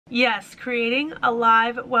Yes, creating a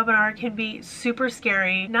live webinar can be super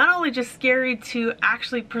scary. Not only just scary to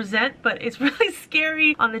actually present, but it's really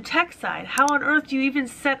scary on the tech side. How on earth do you even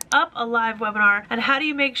set up a live webinar? And how do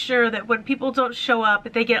you make sure that when people don't show up,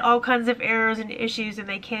 that they get all kinds of errors and issues and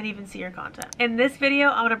they can't even see your content? In this video,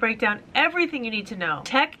 I'm gonna break down everything you need to know,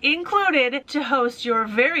 tech included, to host your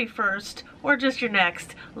very first or just your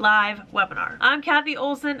next live webinar. I'm Kathy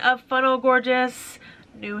Olson of Funnel Gorgeous.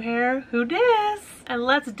 New hair, who dis? And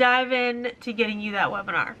let's dive in to getting you that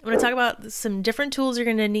webinar. I'm going to talk about some different tools you're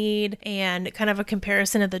going to need and kind of a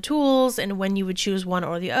comparison of the tools and when you would choose one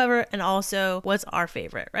or the other, and also what's our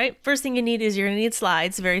favorite, right? First thing you need is you're going to need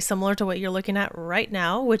slides, very similar to what you're looking at right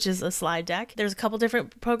now, which is a slide deck. There's a couple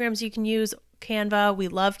different programs you can use. Canva, we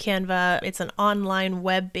love Canva. It's an online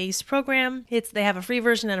web-based program. They have a free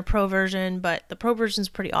version and a pro version, but the pro version is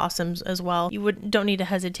pretty awesome as well. You don't need to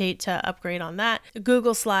hesitate to upgrade on that.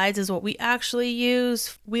 Google Slides is what we actually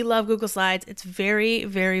use. We love Google Slides. It's very,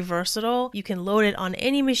 very versatile. You can load it on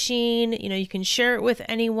any machine. You can share it with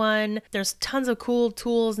anyone. There's tons of cool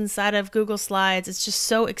tools inside of Google Slides. It's just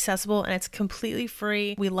so accessible and it's completely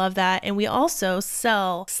free. We love that. And we also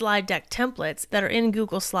sell slide deck templates that are in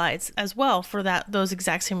Google Slides as well. For those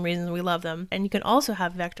exact same reasons, we love them. And you can also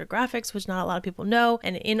have vector graphics, which not a lot of people know.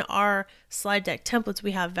 And in our slide deck templates,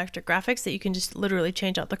 we have vector graphics that you can just literally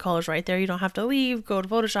change out the colors right there. You don't have to leave, go to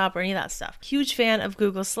Photoshop or any of that stuff. Huge fan of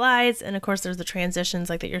Google Slides. And of course, there's the transitions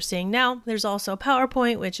like that you're seeing now. There's also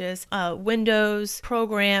PowerPoint, which is a Windows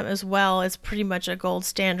program as well. It's pretty much a gold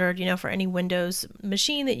standard, for any Windows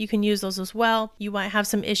machine that you can use those as well. You might have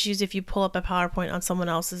some issues if you pull up a PowerPoint on someone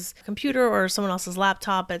else's computer or someone else's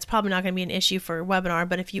laptop, but it's probably not going to be an issue for a webinar.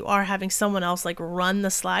 But if you are having someone else run the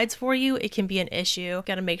slides for you, it can be an issue.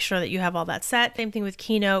 Got to make sure that you have all that set. Same thing with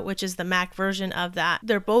Keynote, which is the Mac version of that.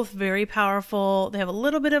 They're both very powerful. They have a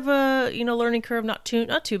little bit of a learning curve, not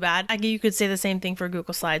too bad. You could say the same thing for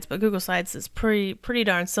Google Slides, but Google Slides is pretty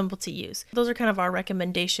darn simple to use. Those are kind of our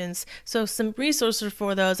recommendations. So some resources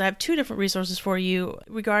for those. I have two different resources for you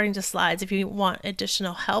regarding to slides. If you want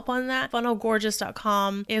additional help on that,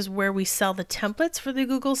 funnelgorgeous.com is where we sell the templates for the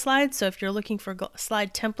Google Slides. So if you're looking for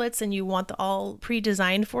slide templates and you want the all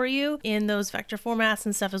pre-designed for you in those vector formats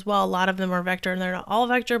and stuff as well, a lot of them are vector, and they're not all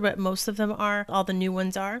vector, but most of them are. All the new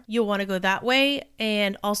ones are. You'll want to go that way.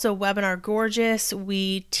 And also Webinar Gorgeous,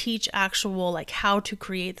 we teach actual how to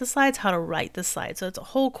create the slides, how to write the slides. So it's a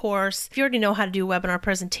whole course. If you already know how to do a webinar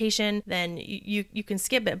presentation, then you can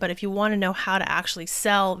skip it. But if you want to know how to actually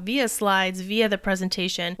sell via slides, via the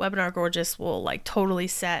presentation, Webinar Gorgeous will totally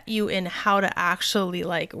set you in how to actually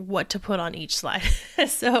what to put on each slide.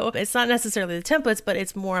 So it's not necessarily the templates, but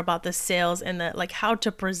it's more about the sales and the how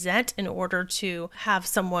to present in order to have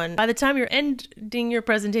someone, by the time you're ending your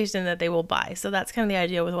presentation, that they will buy. So that's kind of the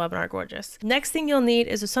idea with Webinar Gorgeous. Next thing you'll need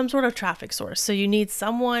is some sort of traffic source. So you need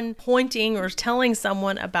someone pointing or telling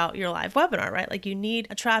someone about your live webinar, right? You need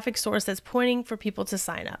a traffic source that's pointing for people to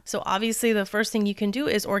sign up. So obviously the first thing you can do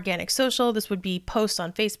is organic social. This would be posts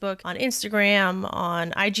on Facebook, on Instagram,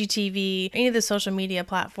 on IGTV, any of the social media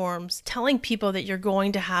platforms, telling people that you're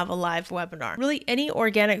going to have a live webinar. Really, any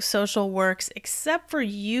organic social works except for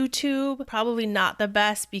YouTube. Probably not the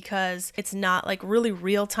best because it's not really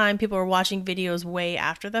real time. People are watching videos way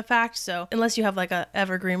after the fact. So unless you have a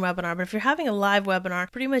evergreen webinar, but if you're having a live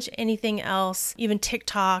webinar, pretty much anything else, even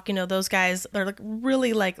TikTok, those guys, they're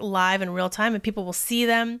really live in real time and people will see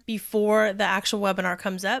them before the actual webinar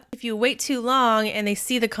comes up. If you wait too long and they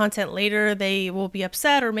see the content later, they will be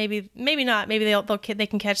upset, or maybe not. Maybe they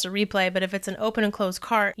can catch the replay. But if it's an open and closed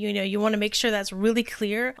cart, you want to make sure that's really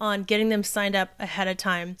clear on getting them signed up ahead of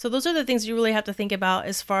time. So those are the things you really have to think about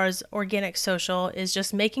as far as organic social, is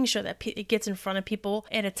just making sure that it gets in front of people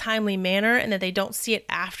in a timely manner and that they don't see it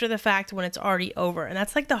after the fact when it's already over. And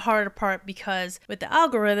that's the harder part, because with the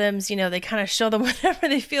algorithms, they kind of show them whenever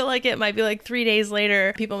they feel like it. Might be 3 days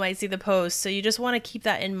later, people might see the post. So you just want to keep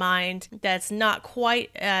that in mind. That's not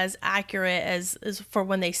quite as accurate as for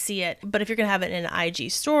when they see it. But if you're going to have it in an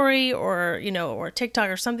IG story or TikTok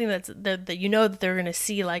or something that that they're going to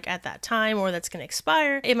see at that time, or that's going to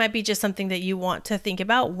expire, it might be just something that you want to think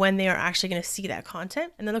about when they are actually going to see that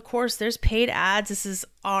content. And then of course there's paid ads. This is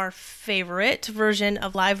our favorite version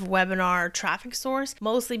of live webinar traffic source,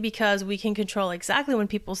 mostly because we can control exactly when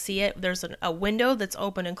people see it. There's a window that's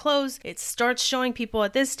open and closed. It starts showing people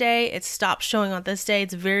at this day, it stops showing on this day.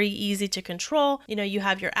 It's very easy to control. You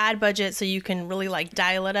have your ad budget, so you can really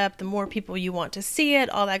dial it up the more people you want to see it,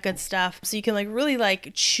 all that good good stuff. So you can like really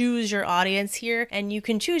like choose your audience here, and you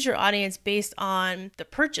can choose your audience based on the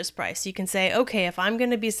purchase price. You can say, okay, if I'm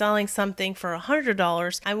going to be selling something for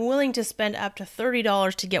 $100, I'm willing to spend up to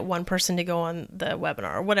 $30 to get one person to go on the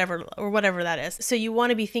webinar or whatever that is. So you want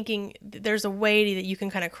to be thinking there's a way that you can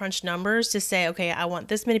kind of crunch numbers to say, okay, I want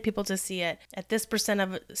this many people to see it at this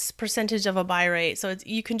percentage of a buy rate. So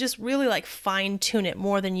you can just really like fine tune it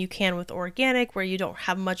more than you can with organic, where you don't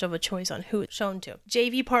have much of a choice on who it's shown to.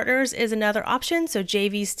 JV partners is another option. So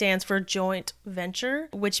JV stands for joint venture,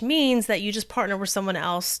 which means that you just partner with someone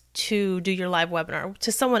else to do your live webinar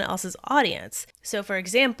to someone else's audience. So for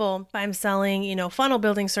example, if I'm selling, funnel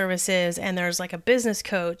building services and there's like a business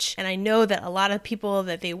coach, and I know that a lot of people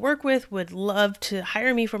that they work with would love to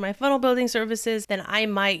hire me for my funnel building services, then I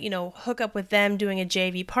might, hook up with them doing a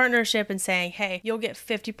JV partnership and saying, hey, you'll get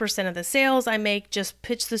 50% of the sales I make. Just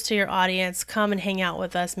pitch this to your audience, come and hang out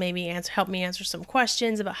with us, maybe help me answer some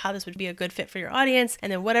questions about how this would be a good fit for your audience.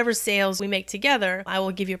 And then whatever sales we make together, I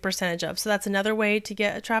will give you a percentage of. So that's another way to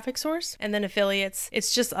get a traffic source. And then affiliates,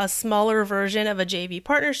 it's just a smaller version of a JV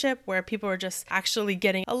partnership where people are just actually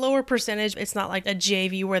getting a lower percentage. It's not like a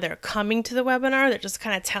JV where they're coming to the webinar. They're just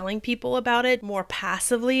kind of telling people about it more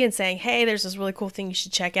passively and saying, hey, there's this really cool thing you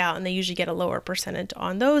should check out. And they usually get a lower percentage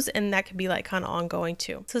on those. And that could be like kind of ongoing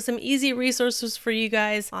too. So some easy resources for you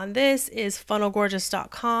guys on this is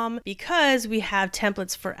funnelgorgeous.com, because we have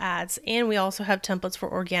templates for ads and we also have templates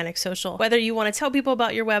for organic social. Whether you want to tell people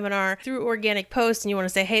about your webinar through organic posts and you want to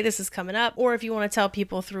say, hey, this is coming up, or if you want to tell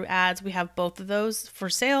people through ads, we have both of those for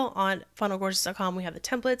sale on funnelgorgeous.com. We have the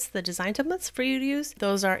templates, the design templates for you to use.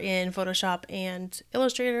 Those are in Photoshop and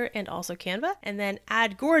Illustrator and also Canva. And then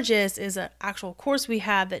Ad Gorgeous is an actual course we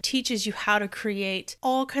have that teaches you how to create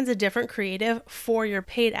all kinds of different creative for your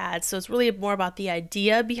paid ads. So it's really more about the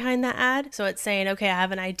idea behind that ad. So it's saying, okay, I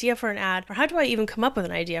have an idea for an ad, or how do I even come up with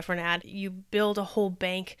an idea for an ad? You build a whole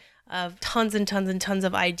bank of tons and tons and tons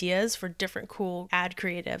of ideas for different cool ad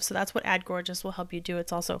creative. So that's what Ad Gorgeous will help you do.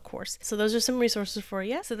 It's also a course. So those are some resources for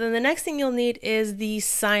you. So then the next thing you'll need is the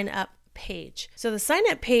sign up page. So the sign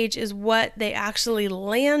up page is what they actually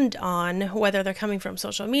land on, whether they're coming from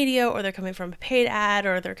social media or they're coming from a paid ad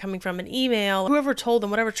or they're coming from an email, whoever told them,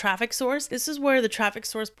 whatever traffic source, this is where the traffic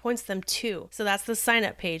source points them to. So that's the sign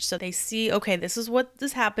up page. So they see, okay, this is what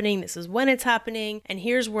is happening. This is when it's happening. And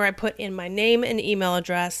here's where I put in my name and email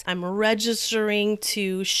address. I'm registering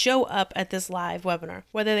to show up at this live webinar.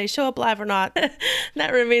 Whether they show up live or not,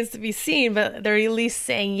 that remains to be seen, but they're at least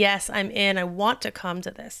saying, yes, I'm in, I want to come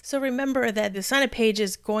to this. So remember that the sign up page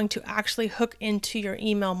is going to actually hook into your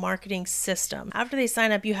email marketing system. After they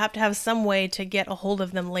sign up, you have to have some way to get a hold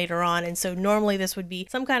of them later on. And so normally this would be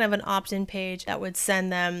some kind of an opt-in page that would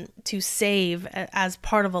send them to save as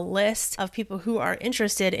part of a list of people who are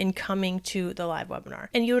interested in coming to the live webinar.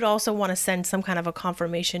 And you would also want to send some kind of a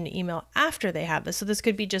confirmation email after they have this. So this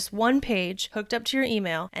could be just one page hooked up to your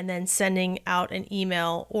email and then sending out an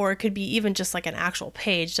email, or it could be even just like an actual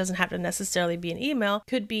page. It doesn't have to necessarily be an email. It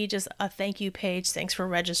could be just a thank you page. Thanks for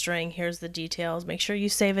registering. Here's the details. Make sure you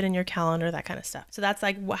save it in your calendar, that kind of stuff. So that's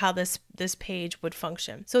like how this page would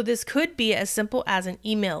function. So this could be as simple as an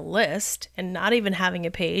email list and not even having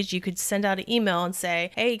a page. You could send out an email and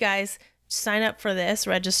say, hey guys, sign up for this,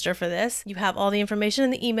 register for this. You have all the information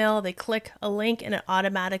in the email. They click a link and it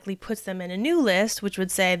automatically puts them in a new list, which would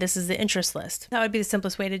say this is the interest list. That would be the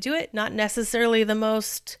simplest way to do it. Not necessarily the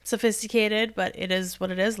most sophisticated, but it is what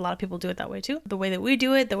it is. A lot of people do it that way too. The way that we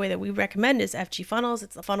do it, the way that we recommend is FG Funnels.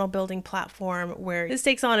 It's a funnel building platform where this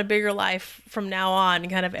takes on a bigger life from now on, and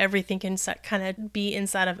kind of everything can kind of be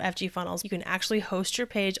inside of FG Funnels. You can actually host your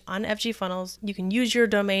page on FG Funnels. You can use your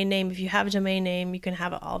domain name. If you have a domain name, you can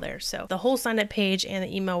have it all there. So the whole sign up page and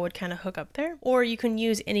the email would kind of hook up there, or you can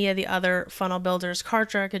use any of the other funnel builders,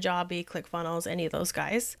 Kartra, Kajabi, ClickFunnels, any of those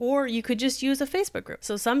guys, or you could just use a Facebook group.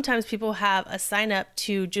 So sometimes people have a sign up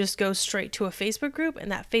to just go straight to a Facebook group,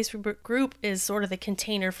 and that Facebook group is sort of the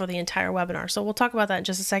container for the entire webinar. So we'll talk about that in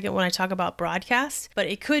just a second when I talk about broadcast, but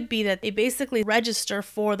it could be that they basically register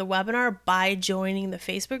for the webinar by joining the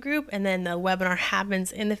Facebook group, and then the webinar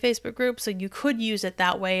happens in the Facebook group. So you could use it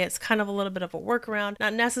that way. It's kind of a little bit of a workaround,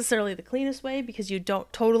 not necessarily the cleanest way because you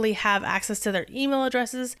don't totally have access to their email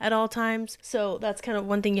addresses at all times. So that's kind of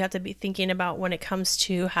one thing you have to be thinking about when it comes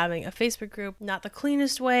to having a Facebook group. Not the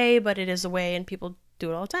cleanest way, but it is a way, and people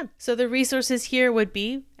do it all the time. So the resources here would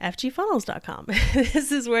be fgfunnels.com.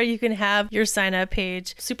 This is where you can have your sign up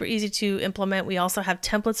page. Super easy to implement. We also have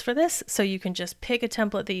templates for this. So you can just pick a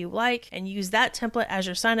template that you like and use that template as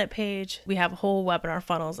your sign up page. We have whole webinar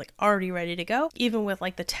funnels like already ready to go, even with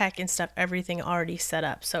like the tech and stuff, everything already set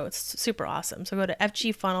up. So it's super awesome. So go to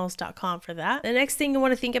fgfunnels.com for that. The next thing you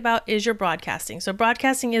want to think about is your broadcasting. So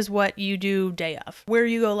broadcasting is what you do day of, where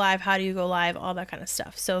you go live, how do you go live, all that kind of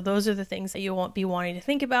stuff. So those are the things that you won't be wanting to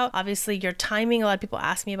think about. Obviously your timing, a lot of people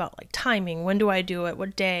ask me about like timing, when do I do it,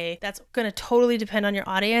 what day? That's going to totally depend on your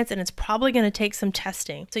audience, and it's probably going to take some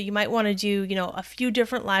testing. So you might want to do, a few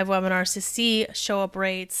different live webinars to see show up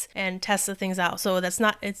rates and test the things out. So it's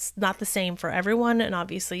not the same for everyone. And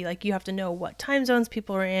obviously like you have to know what time zones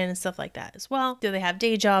people are in and stuff like that as well. Do they have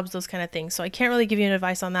day jobs, those kind of things. So I can't really give you an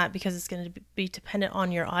advice on that because it's going to be dependent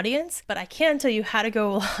on your audience, but I can tell you how to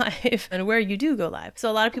go live and where you do go live. So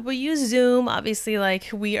a lot of people use Zoom. Obviously, like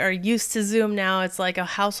we are used to Zoom now. It's like a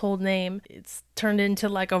household name. It's turned into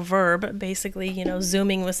like a verb, basically,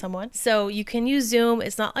 Zooming with someone. So you can use Zoom.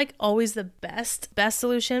 It's not like always the best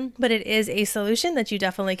solution, but it is a solution that you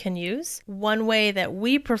definitely can use. One way that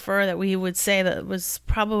we prefer, that we would say that was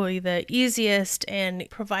probably the easiest and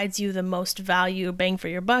provides you the most value, bang for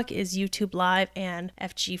your buck, is YouTube Live and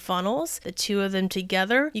FG Funnels. The two of them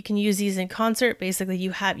together, you can use these in concert. Basically,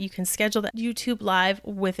 you can schedule that YouTube Live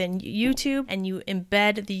within YouTube and you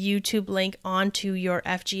embed the YouTube link onto your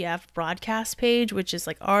FGF broadcast page, which is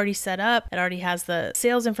like already set up. It already has the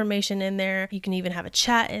sales information in there. You can even have a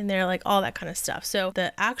chat in there, like all that kind of stuff. So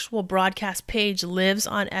the actual broadcast page lives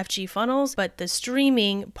on FG Funnels, but the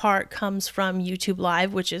streaming part comes from YouTube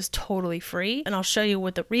Live, which is totally free. And I'll show you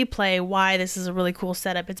with the replay why this is a really cool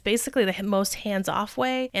setup. It's basically the most hands-off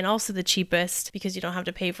way and also the cheapest because you don't have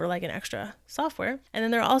to pay for like an extra software. And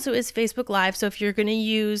then there also is Facebook Live. So if you're going to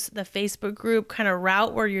use the Facebook group kind of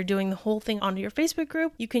route where you're doing the whole thing onto your Facebook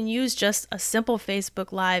group, you can use just a simple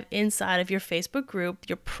Facebook Live inside of your Facebook group,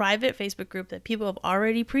 your private Facebook group that people have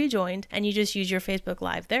already pre-joined, and you just use your Facebook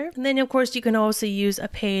Live there. And then of course you can also use a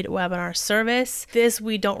paid webinar service. This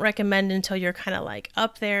we don't recommend until you're kind of like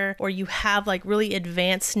up there or you have like really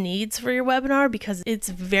advanced needs for your webinar because it's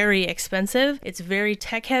very expensive. It's very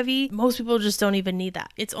tech heavy. Most people just don't even need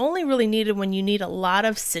that. It's only really needed when you need a lot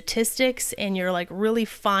of statistics and you're like really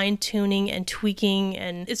fine tuning and tweaking,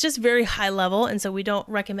 and it's just very high level. And so we don't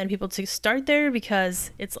recommend people to start there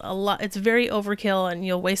because it's very overkill and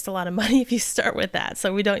you'll waste a lot of money if you start with that.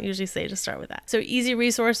 So we don't usually say to start with that. So easy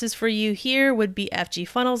resources for you here would be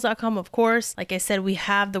fgfunnels.com, of course. Like I said, we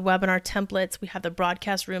have the webinar templates. We have the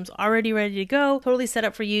broadcast rooms already ready to go, totally set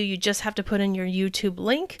up for you. You just have to put in your YouTube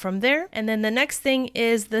link from there. And then the next thing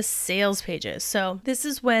is the sales pages. So this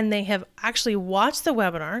is when they have actually watched the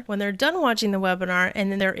webinar. When they're done watching the webinar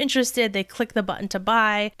and then they're interested, they click the button to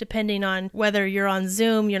buy. Depending on whether you're on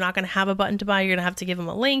Zoom, you're not going to have a button to buy. You're going to have to give them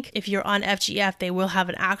a link. If you're on FGF, they will have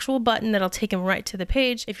an actual button that'll take them right to the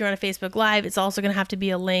page. If you're on a Facebook Live, it's also going to have to be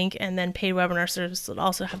a link, and then paid webinar service will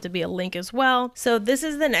also have to be a link as well. So this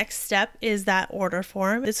is the next step, is that order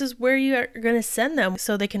form. This is where you are going to send them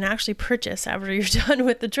so they can actually purchase after you're done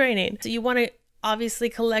with the training. So you want to obviously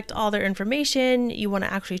collect all their information. You want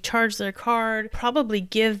to actually charge their card, probably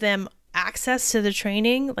give them access to the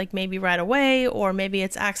training, like maybe right away, or maybe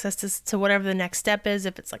it's access to whatever the next step is,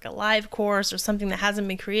 if it's like a live course or something that hasn't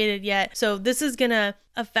been created yet. So this is going to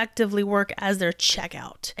effectively work as their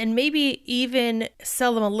checkout, and maybe even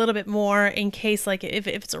sell them a little bit more in case, like if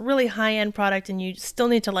it's a really high-end product and you still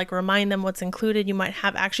need to like remind them what's included, you might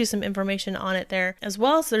have actually some information on it there as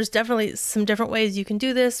well. So there's definitely some different ways you can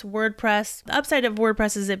do this. WordPress, the upside of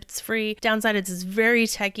WordPress is it's free. Downside is it's very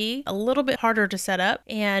techy, a little bit harder to set up,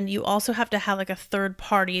 and you also have to have like a third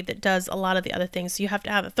party that does a lot of the other things. So you have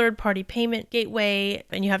to have a third party payment gateway,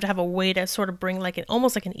 and you have to have a way to sort of bring like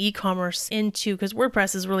almost like an e-commerce into, because WordPress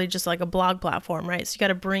is really just like a blog platform, right? So you got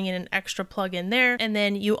to bring in an extra plugin there. And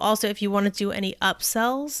then you also, if you want to do any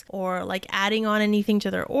upsells or like adding on anything to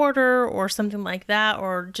their order or something like that,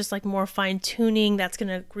 or just like more fine tuning, that's going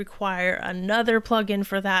to require another plugin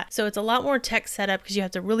for that. So it's a lot more tech setup because you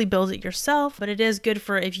have to really build it yourself, but it is good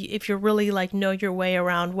for if you're really like know your way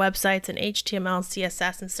around websites and HTML and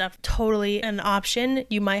CSS and stuff. Totally an option.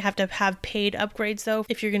 You might have to have paid upgrades though.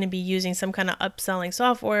 If you're going to be using some kind of upselling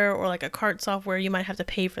software or like a cart software, you might have have to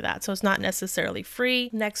pay for that. So it's not necessarily free.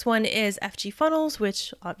 Next one is FG Funnels,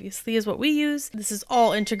 which obviously is what we use. This is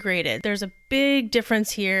all integrated. There's a big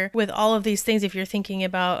difference here with all of these things if you're thinking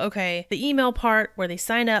about, okay, the email part where they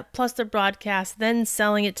sign up plus the broadcast, then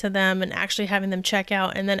selling it to them and actually having them check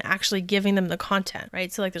out and then actually giving them the content,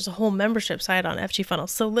 right? So like there's a whole membership side on FG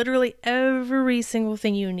Funnels. So literally every single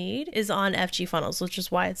thing you need is on FG Funnels, which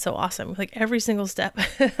is why it's so awesome. Like every single step,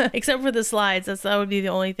 except for the slides, that would be the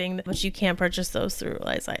only thing which you can purchase those through.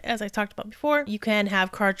 As I talked about before, you can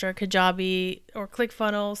have Kartra, Kajabi, or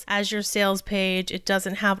ClickFunnels as your sales page. It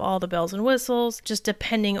doesn't have all the bells and whistles, just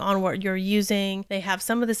depending on what you're using. They have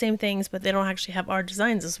some of the same things, but they don't actually have our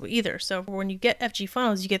designs as either. So when you get FG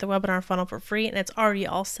Funnels, you get the webinar funnel for free and it's already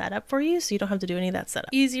all set up for you. So you don't have to do any of that setup.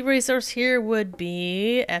 Easy resource here would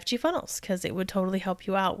be FG Funnels, because it would totally help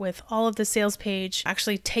you out with all of the sales page,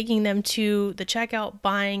 actually taking them to the checkout,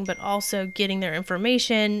 buying, but also getting their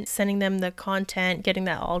information, sending them the content, getting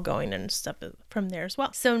that all going and stuff from there as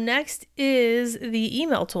well. So next is the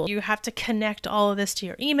email tool. You have to connect all of this to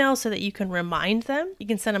your email so that you can remind them. You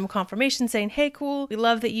can send them a confirmation saying, hey, cool, we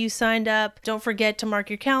love that you signed up. Don't forget to mark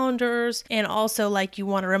your calendars. And also like you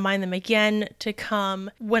want to remind them again to come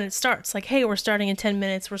when it starts. Like, hey, we're starting in 10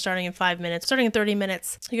 minutes. We're starting in 5 minutes, starting in 30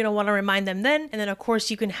 minutes. You're going to want to remind them then. And then of course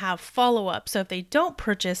you can have follow-up. So if they don't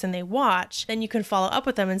purchase and they watch, then you can follow up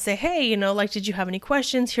with them and say, hey, did you have any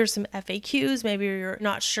questions? Here's some FAQs. Maybe you're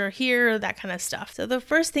not sure here, that kind of stuff. So the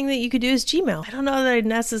first thing that you could do is Gmail. I don't know that I'd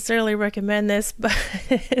necessarily recommend this, but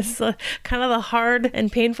it's kind of the hard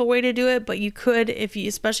and painful way to do it. But you could,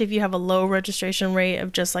 especially if you have a low registration rate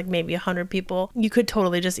of just like maybe 100 people, you could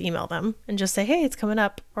totally just email them and just say, hey, it's coming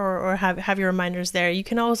up, or have your reminders there. You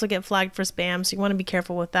can also get flagged for spam, so you want to be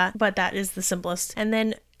careful with that, but that is the simplest. And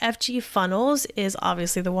then FG Funnels is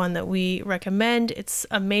obviously the one that we recommend. It's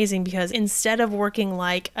amazing because instead of working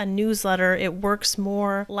like a newsletter, it works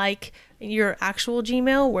more like your actual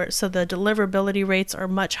Gmail, so the deliverability rates are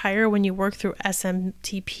much higher when you work through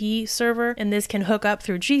SMTP server, and this can hook up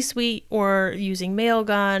through G Suite or using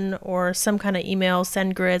Mailgun or some kind of email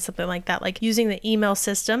SendGrid, something like that. Like using the email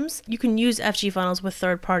systems, you can use FG Funnels with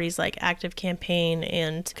third parties like ActiveCampaign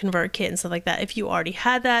and ConvertKit and stuff like that if you already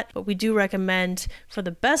had that, but we do recommend for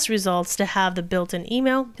the best results to have the built-in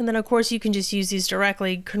email. And then of course you can just use these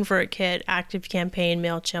directly, ConvertKit, ActiveCampaign,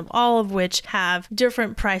 MailChimp, all of which have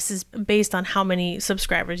different prices based on how many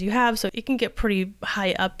subscribers you have. So it can get pretty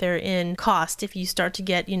high up there in cost if you start to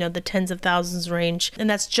get, the tens of thousands range. And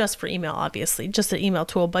that's just for email, obviously, just the email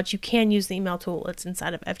tool, but you can use the email tool that's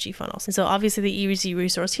inside of FG Funnels. And so obviously the easy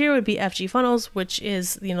resource here would be FG Funnels, which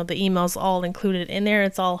is, the emails all included in there.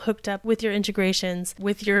 It's all hooked up with your integrations,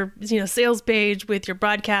 with your, sales page, with your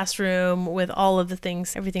broadcast room, with all of the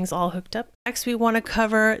things. Everything's all hooked up. Next, we want to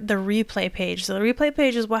cover the replay page. So the replay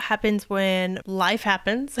page is what happens when life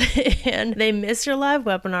happens and they miss your live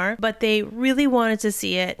webinar, but they really wanted to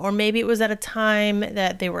see it. Or maybe it was at a time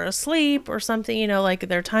that they were asleep or something, like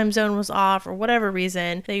their time zone was off or whatever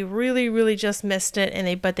reason. They really just missed it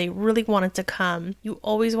but they really wanted to come. You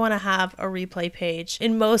always want to have a replay page.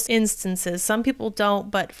 In most instances, some people don't,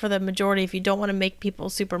 but for the majority, if you don't want to make people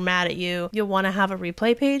super mad at you, you'll want to have a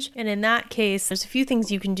replay page. And in that case, there's a few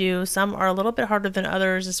things you can do. Some are a little bit harder than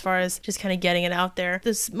others as far as just kind of getting it out there.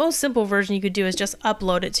 The most simple version you could do is just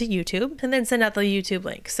upload it to YouTube and then send out the YouTube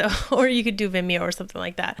link. So, or you could do Vimeo or something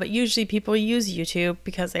like that. But usually people use YouTube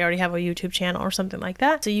because they already have a YouTube channel or something like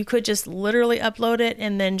that. So you could just literally upload it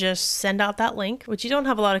and then just send out that link, which you don't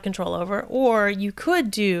have a lot of control over. Or you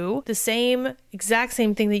could do the exact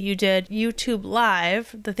same thing that you did YouTube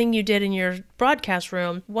Live, the thing you did in your broadcast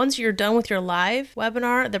room. Once you're done with your live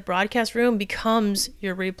webinar, the broadcast room becomes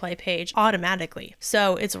your replay page automatically.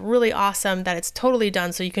 So it's really awesome that it's totally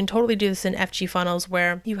done. So you can totally do this in FG Funnels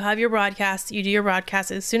where you have your broadcast, you do your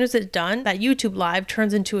broadcast. As soon as it's done, that YouTube Live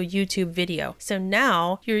turns into a YouTube video. So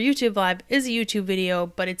now your YouTube Live is a YouTube video,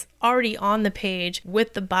 but it's already on the page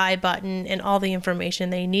with the buy button and all the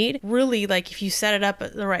information they need. Really, like if you set it up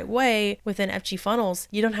the right way within FG Funnels,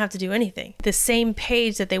 you don't have to do anything. The same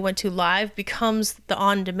page that they went to live becomes the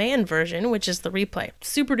on-demand version, which is the replay.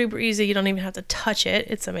 Super duper easy. You don't even have to touch it.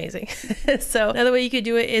 It's amazing. So another way you could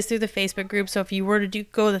do it is through the Facebook group. So if you were to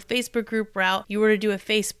go the Facebook group route, you were to do a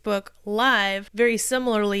Facebook Live, very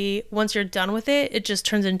similarly, once you're done with it, it just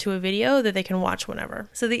turns into a video that they can watch whenever.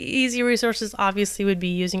 So the easy resources obviously would be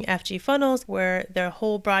using FG Funnels, where their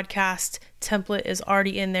whole broadcast template is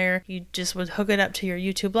already in there. You just would hook it up to your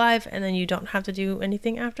YouTube Live and then you don't have to do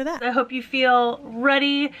anything after that. I hope you feel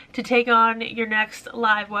ready to take on your next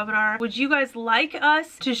live webinar. Would you guys like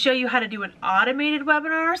us to show you how to do an automated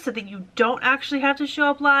webinar so that you don't actually have to show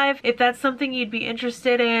up live? If that's something you'd be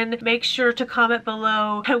interested in, make sure to comment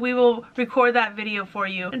below and we will record that video for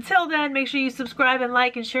you. Until then, make sure you subscribe and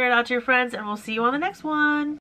like and share it out to your friends, and we'll see you on the next one.